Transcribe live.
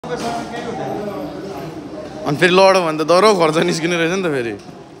अनि फेरि लड्यो भने त डह्रो खर्च निस्किने रहेछ नि त फेरि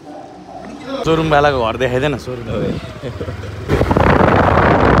सोरुमवालाको घर देखाइदिएन showroom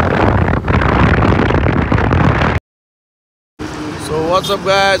so what's up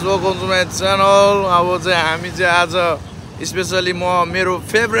guys welcome to my channel अब चाहिँ हामी चाहिँ आज स्पेसली म मेरो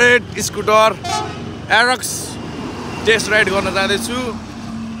फेभरेट स्कुटर एरक्स टेस्ट राइड गर्न जाँदैछु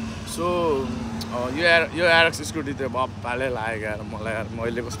सो यो एरक्स स्कुटी त बाले लाग्यो यार मलाई यार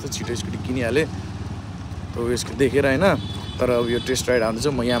मैले कस्तो छिटो स्कुटी किनिहालेँ त यसको देखेर होइन तर अब यो टेस्ट राइड आउँदैछ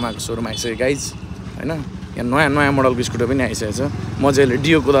म यामाको सोरुम आइसकेँ गाइज होइन यहाँ नयाँ मोडलको स्कुटर पनि आइसकेको छ म चाहिँ अहिले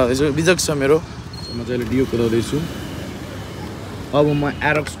डियो कुदाउँदैछु बिजक छ मेरो म चाहिँ अहिले डियो कुदाउँदैछु अब म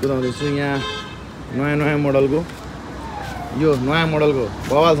एरक्स कुदाउँदैछु यहाँ नयाँ मोडलको यो नयाँ मोडलको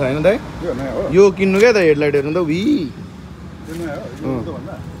बवाल छ होइन दाइ यो किन्नु क्या त हेडलाइटहरू त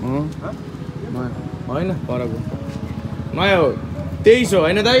होइन परको नयाँ हो 23 हो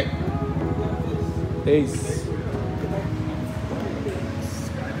होइन दाइ 23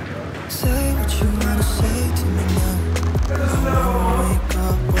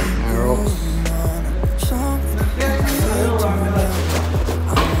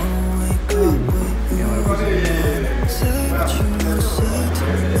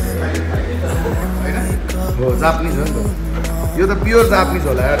 हो जापानिज हो नि त यो त प्योर जापानिज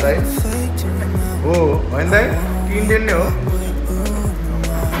होला यार दाइ हो होइन दाइ कि इन्डियन नै हो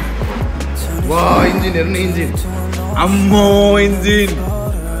वा इन्जिन हेर्नु नि इन्जिन आम्मो इन्जिन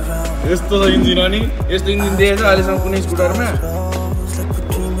यस्तो छ इन्जिन अनि यस्तो इन्जिन देखेको छ अहिलेसम्म कुनै स्कुटरमा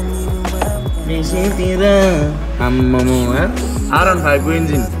आम्मो R15 को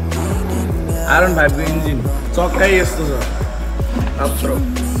इन्जिन R15 को इन्जिन चक्कै यस्तो छ अप्रो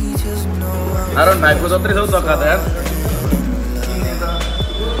R15 को जत्रै छ चक्का त यार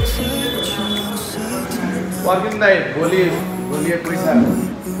पर्किन दाइ भोलि पैसा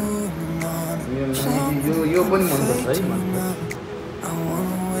यो पनि मनपर्छ है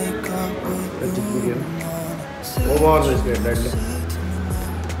ओभर छ यसको हेडलाइटले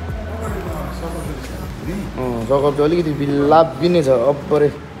सकप चाहिँ अलिकति बिल्लाबिने छ अब्बरे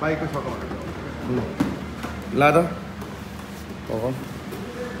बाइकको सकप ला त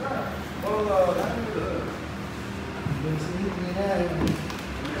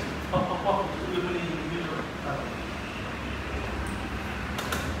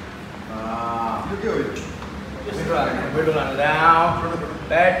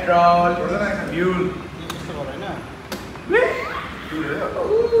पेट्रोल फ्युल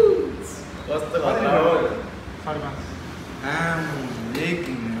कस्तो खतरा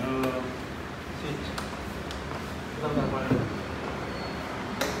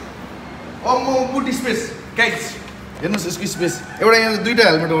हो बुट स्पेस गाइज हेर्नुहोस् यसको स्पेस एउटा यहाँ दुईवटा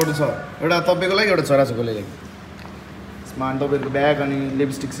हेलमेटहरू छ एउटा तपाईँको लागि एउटा छोराछोरीको लागि स्मार्ट तपाईँको ब्याग अनि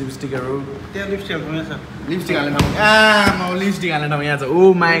लिपस्टिकहरू त्यहाँ लिपस्टिक हाल्ने ठाउँ लिपस्टिक हाल्ने ठाउँ यहाँ छ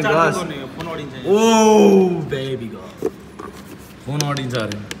ओ my God oh baby God phone अडिन्छ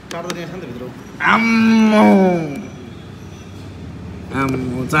अरे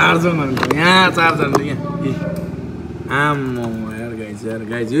आम्मो चार्जर यहाँ चार्जर यहाँ आम्मो यार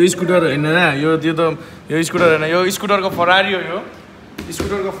गाइज यो स्कुटर होइन यो स्कुटर होइन यो स्कुटरको फरारी हो यो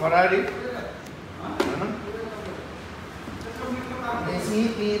स्कुटरको फरारी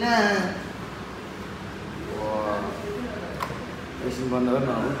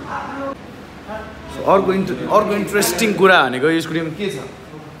अर्को इन्ट्रेस्टिङ कुरा भनेको यो स्कुटीमा के छ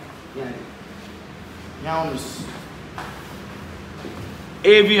यहाँ आउनुहोस्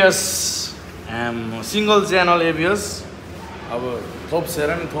एबिएस सिङ्गल च्यानल एबिएस अब थोप्स हेर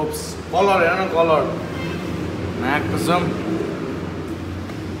नि थोप्स कलर हेर न कलर नाकसम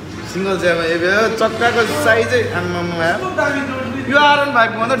सिङ्गल च्यानल एबिएस चक्काको साइजै आम्मामा यो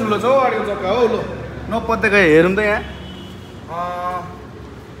R15 भन्दा ठुलो छ हौ अगाडिको चक्का हो लो नपत्याएको हेरौँ त यहाँ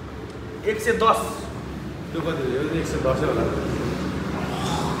 110 त्यो कति हो 110 होला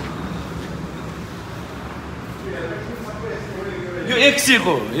यो 100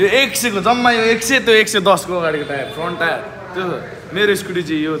 को जम्मा यो 100 त्यो 110 को अगाडिको टायर फ्रन्ट टायर त्यो मेरो स्कुटी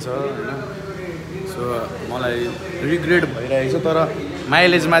चाहिँ यो छ होइन सो मलाई रिग्रेट भइरहेको छ तर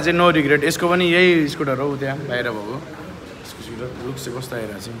माइलेजमा चाहिँ नो रिग्रेट यसको पनि यही स्कुटर हो त्यहाँ बाहिर भएको लुक्स चाहिँ कस्तो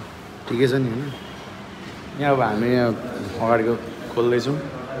आइरहेको छ ठिकै छ नि होइन यहाँ अब हामी यहाँ अगाडिको खोल्दैछौँ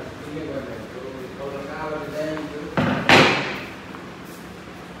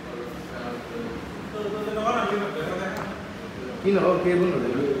किन हो केबल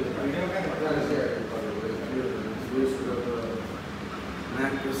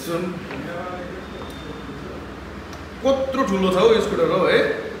कत्रो ठुलो छ हौ यो स्कुटर हो है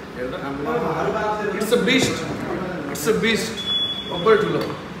हेर्दा इट्स अ बिस्ट अब्बर ठुलो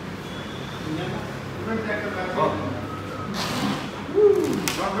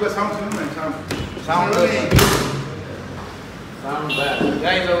Sound bad.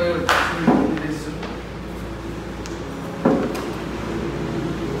 Guys, over this.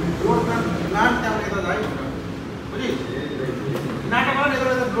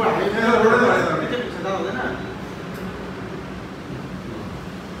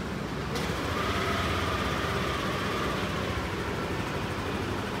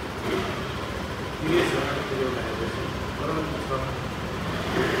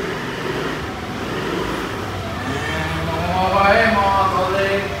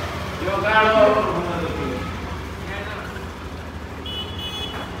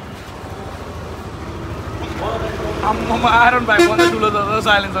 Iron five भन्दा ठुलो छ त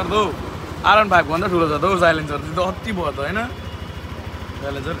साइलेन्सर त आयरन फाइभ भन्दा ठुलो छ त साइलेन्सर त अति भयो त होइन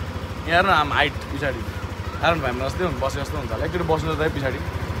साइलेन्सर यहाँ हेर्नु आम हाइट पछाडि आयरन फाइभमा जस्तै बसे जस्तो हुन्छ होला एकचोटि बस्नु त पछाडि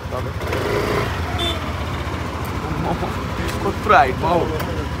कत्रो हाइटमा हौ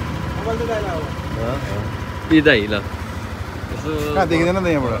देखिँदैन त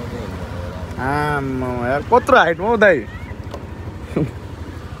यहाँबाट आम्मा यार कत्रो हाइटमा हौ दाइ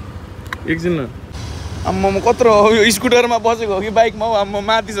एकछिन अम्मा म कत्रो हो यो स्कुटरमा बसेको हो कि बाइकमा हौ अम्मा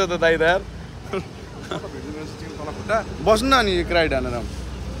माथि छ त दाइ त यार बस्नु न अनि एक राइड हानेर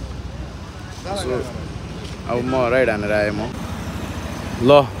अब म राइड हानेर आएँ म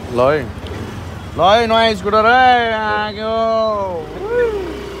ल है नयाँ स्कुटर है आग्यो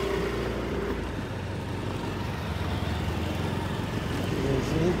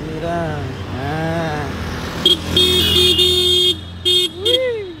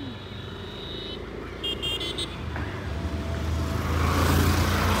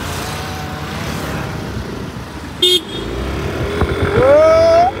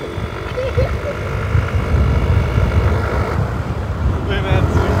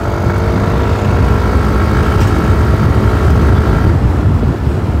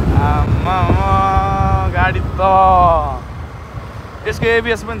यसको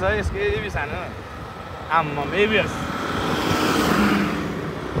एबिएस पनि छ यसको एबिएस हान आम्मा एबिएस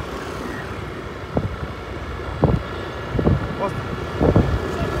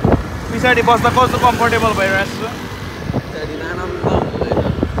पछाडि बस्दा कस्तो कम्फर्टेबल भइरहेको छ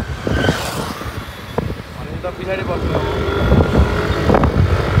अनि त पछाडि बस्नु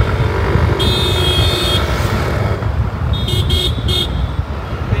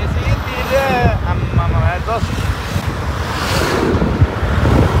आम्मा जस्ट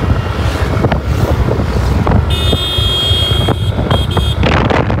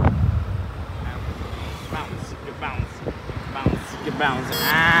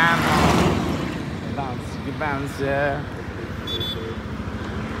bounce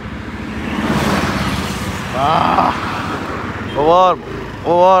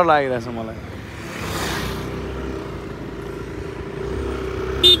ओभर लागिरहेछ मलाई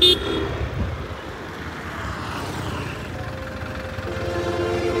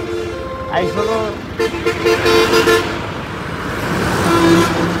आइसक्यो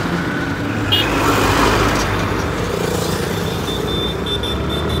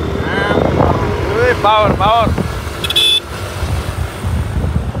पावर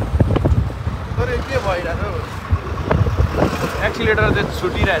तर के भइरहेछ हौ एक्सिलेटर चाहिँ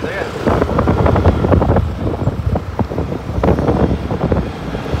छुटिरहेछ क्या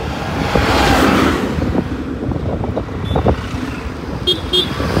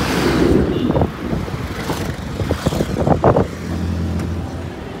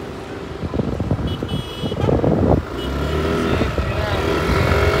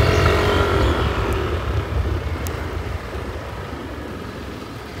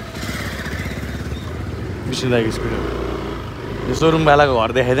विष्णुदाईको स्कुटर यो सोरुम वालाको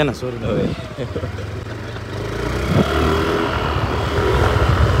घर देखाइदिएन सोरुम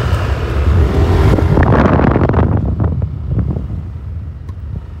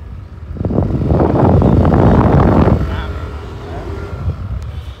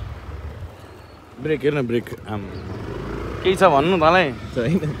ब्रेक हेर्न ब्रेक आम केही छ भन्नु तँलाई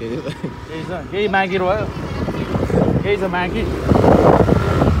छैन केही छ केही बाँकी रह्यो केही छ बाँकी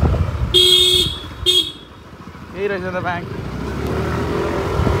केही रहेछ त बाँकी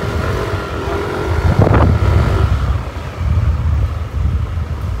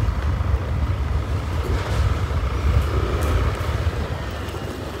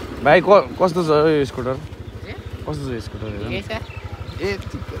भाइ कस्तो छ यो स्कुटर कस्तो छ यो स्कुटर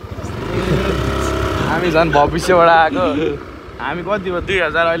हामी झन् भविष्यबाट आएको हामी कति हो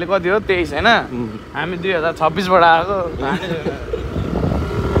 2000 अहिले कति हो 23 होइन हामी 2026बाट आएको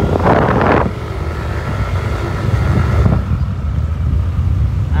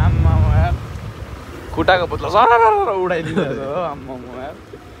आम्मा यार खुट्टाको पुत्ला सरर उडाइदिन्छ हो आम्मा यार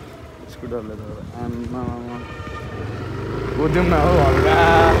स्कुटरले त आम्मा कुद्यौँ न हो हल्का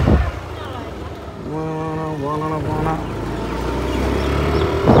बनाउन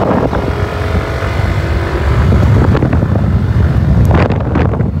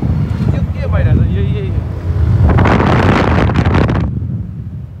के भइरहेछ यही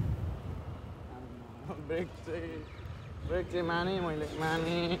ब्रेक चाहिँ माने मैले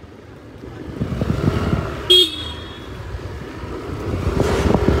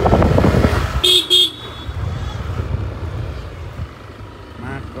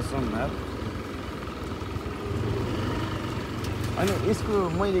कसम यार अनि यसको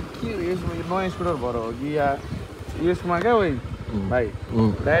मैले के यसमा नयाँ स्कुटर भएर हो कि या यसमा क्या भाइ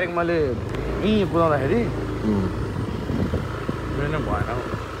डाइरेक्ट मैले यहीँ कुदाउँदाखेरि नै भएन हौ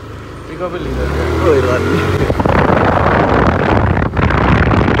पिकअपै लिँदैन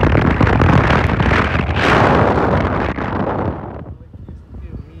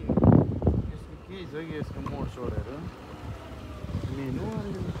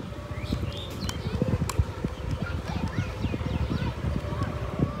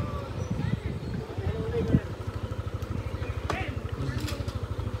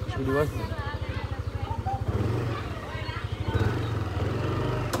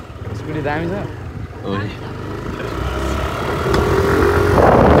स्कुटी दामी छ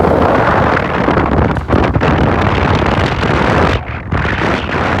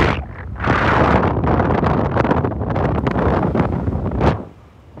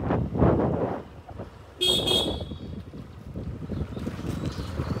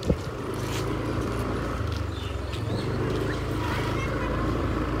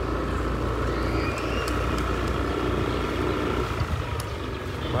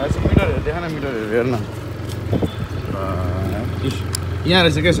मिटरहरू हेर्न यहाँ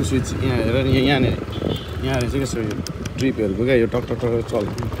रहेछ क्या स्विच यहाँ हेर यहाँ रहेछ क्या यो ट्रिपहरूको क्या यो टक चल्छ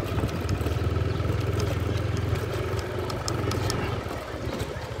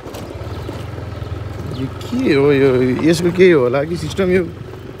यो के हो यो यसको केही होला कि सिस्टम यो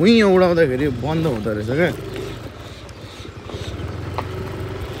उहीँ उडाउँदाखेरि बन्द हुँदो रहेछ क्या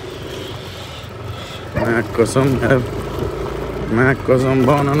कसम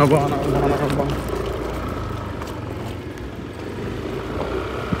बनाउन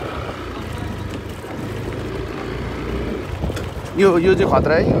यो चाहिँ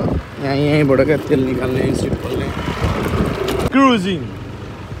खतरा है यहीँबाट क्या तेल निकाल्ने सिट खोल्ने क्रुजिङ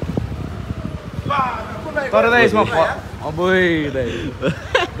तर दाइ यसमा अबै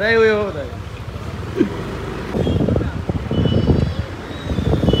दाइ उयो दाइ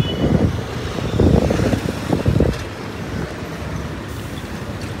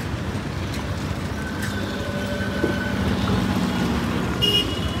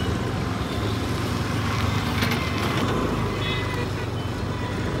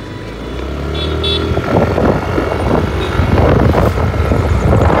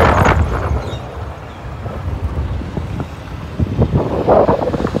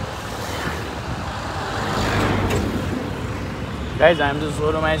गाइज हामी त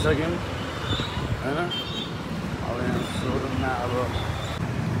सोरुम आइसक्यौँ होइन अब यहाँ सोरुममा अब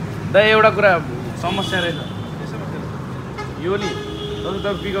दाइ एउटा कुरा समस्या रहेछ यो नि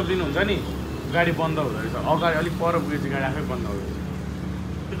तपाईँ पिकअप दिनुहुन्छ नि गाडी बन्द हुँदो रहेछ अगाडि अलिक पर पुगेपछि गाडी आफै बन्द हुँदो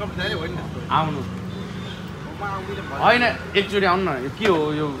रहेछ आउनु होइन एकचोटि आउनु न के हो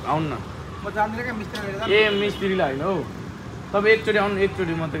यो आउनु न ए मिस्त्रीलाई होइन हौ तपाईँ एकचोटि आउनु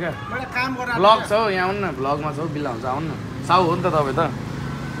एकचोटि मात्रै क्या भ्लग छ हौ यहाँ आउनु न भ्लगमा छ हौ बिल्ला हुन्छ आउनु न साउ हो नि त तपाईँ त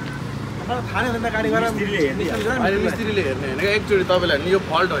मिस्त्रीले हेर्ने होइन क्या एकचोटि तपाईँलाई यो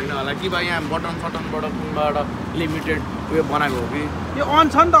फल्ट होइन होला कि बा यहाँ बटनबाट कुनबाट लिमिटेड उयो बनाएको हो कि यो अन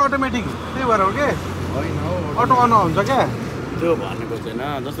छ नि त अटोमेटिक त्यही भएर हो कि होइन हौ अटो अन हुन्छ क्या त्यो भनेको छैन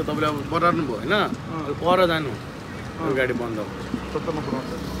जस्तो तपाईँले अब बटार्नु भयो होइन पर जानु गाडी बन्द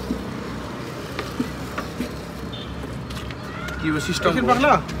कि यो सिस्टम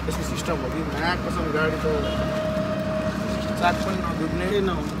यसको सिस्टम हो कि कसम गाडी त साथ पनि नडुब्ने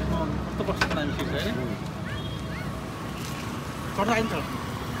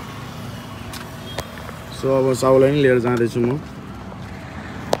सो अब साउलाई नि लिएर जाँदैछु म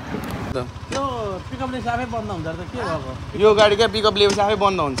यो पिकअपले आफै बन्द हुन्छ त के भएको यो गाडी क्या पिकअप लिएपछि आफै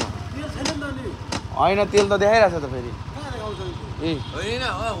बन्द हुन्छ होइन तेल त देखाइरहेछ त फेरि ए होइन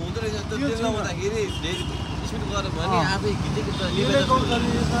हुँदो रहेछ तेल नहुँदाखेरि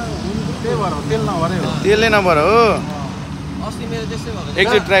तेलले नभएर हो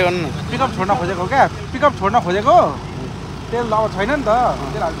एकचोटि ट्राई गर्नु न पिकअप छोड्न खोजेको क्या पिकअप छोड्न खोजेको तेल अब छैन नि त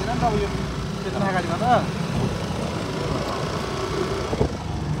तेल हाल्दैन नि त अब यो नयाँ गाडीमा त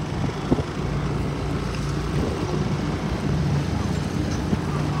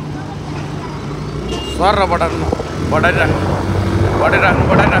सर र बटार्नु बटाइराख्नु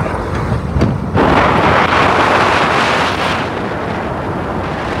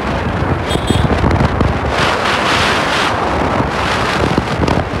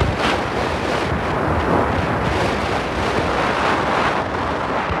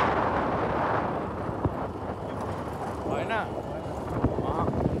होइन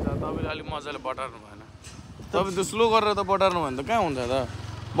तपाईँले अलिक मजाले बटार्नु भएन तपाईँ त्यो स्लो गरेर त बटार्नु भने त कहाँ हुन्छ त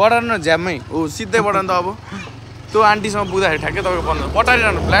बटार्नु झ्याममै सिधै बटार्नु त अब त्यो आन्टीसँग पुग्दाखेरि ठ्याक्कै तपाईँको बन्द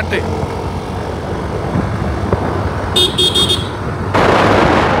बटारिरहनु फ्ल्याटै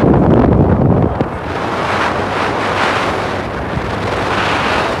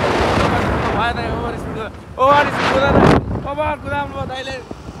कुदाउनु दाइले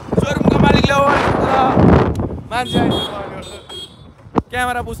सोरुमको मालिकले मान्छे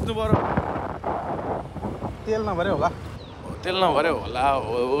क्यामेरा पुस्नु पर्यो तेल नभरे होला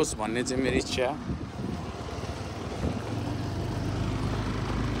होस् भन्ने चाहिँ मेरो इच्छा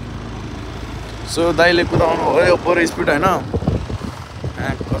सो दाइले कुदाउनु भयो ओभर स्पिड होइन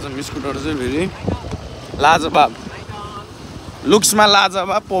कसम स्कुटर चाहिँ फेरि लाजवाब लुक्समा लाजवाब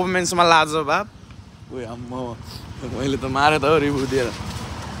पर्फर्मेन्समा लाजवाब उयो आम्मा मैले त मारे त हो रिभ्यू दिएर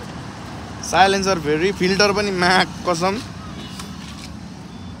साइलेन्सर फेरि फिल्टर पनि म्याक कसम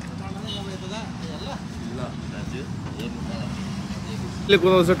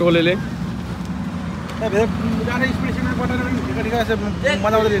कुदाउँछ टोलेले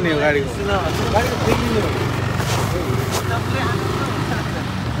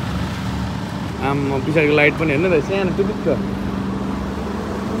आम्मा पछाडिको लाइट पनि हेर्नु त सानो टुटुक्क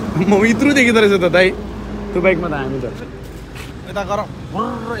म यत्रो देखिँदो रहेछ त दाइ त्यो बाइकमा त हामी त यता गर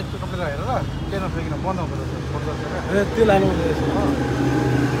यस्तो कपडा हेरेर ट्रेनमा फेकिन बन्द हुँदो रहेछ त्यो लानु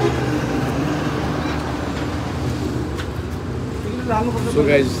सो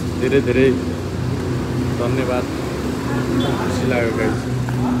गाइज धेरै धेरै धन्यवाद खुसी लाग्यो गाइज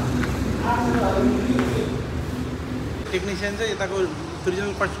टेक्निसियन चाहिँ यताको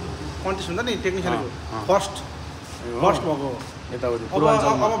रिजनल कन्टेस्ट हुन्छ नि टेक्निसियनको फर्स्ट भएको यताउति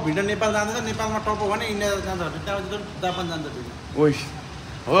अब भिडियो नेपाल जाँदैछ नेपालमा टप हो भने इन्डिया जान्छ त्यहाँपछि जापान जान्छ ओइ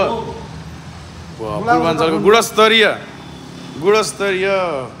हो पूर्वाञ्चलको गुणस्तरीय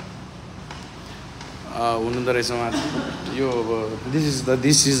हुनुहुँदो रहेछ उहाँ यो अब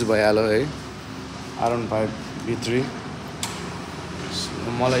दिस इज भइहाल्यो है R15 V3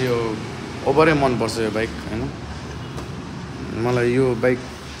 मलाई यो ओभरै मनपर्छ यो बाइक होइन मलाई यो बाइक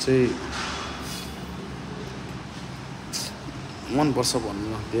चाहिँ मनपर्छ भन्नु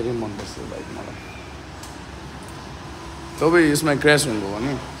न धेरै मनपर्छ यो बाइक मलाई तपाईँ यसमा क्र्यास हुनुभयो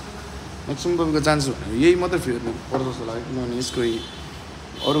भने म्याक्सिमम् तपाईँको चान्स भने यही मात्रै फेर्नु पर्छ जस्तो लाग्यो किनभने यसको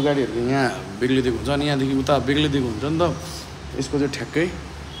अरू गाडीहरूको यहाँ बेग्लिदिएको हुन्छ अनि यहाँदेखि उता बेग्लिदिएको हुन्छ नि त यसको चाहिँ ठ्याक्कै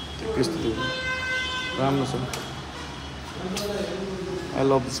यस्तो राम्रो छ आई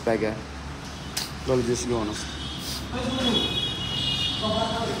लभ दिस ब्याग यार लभ दिस गर्नुहोस्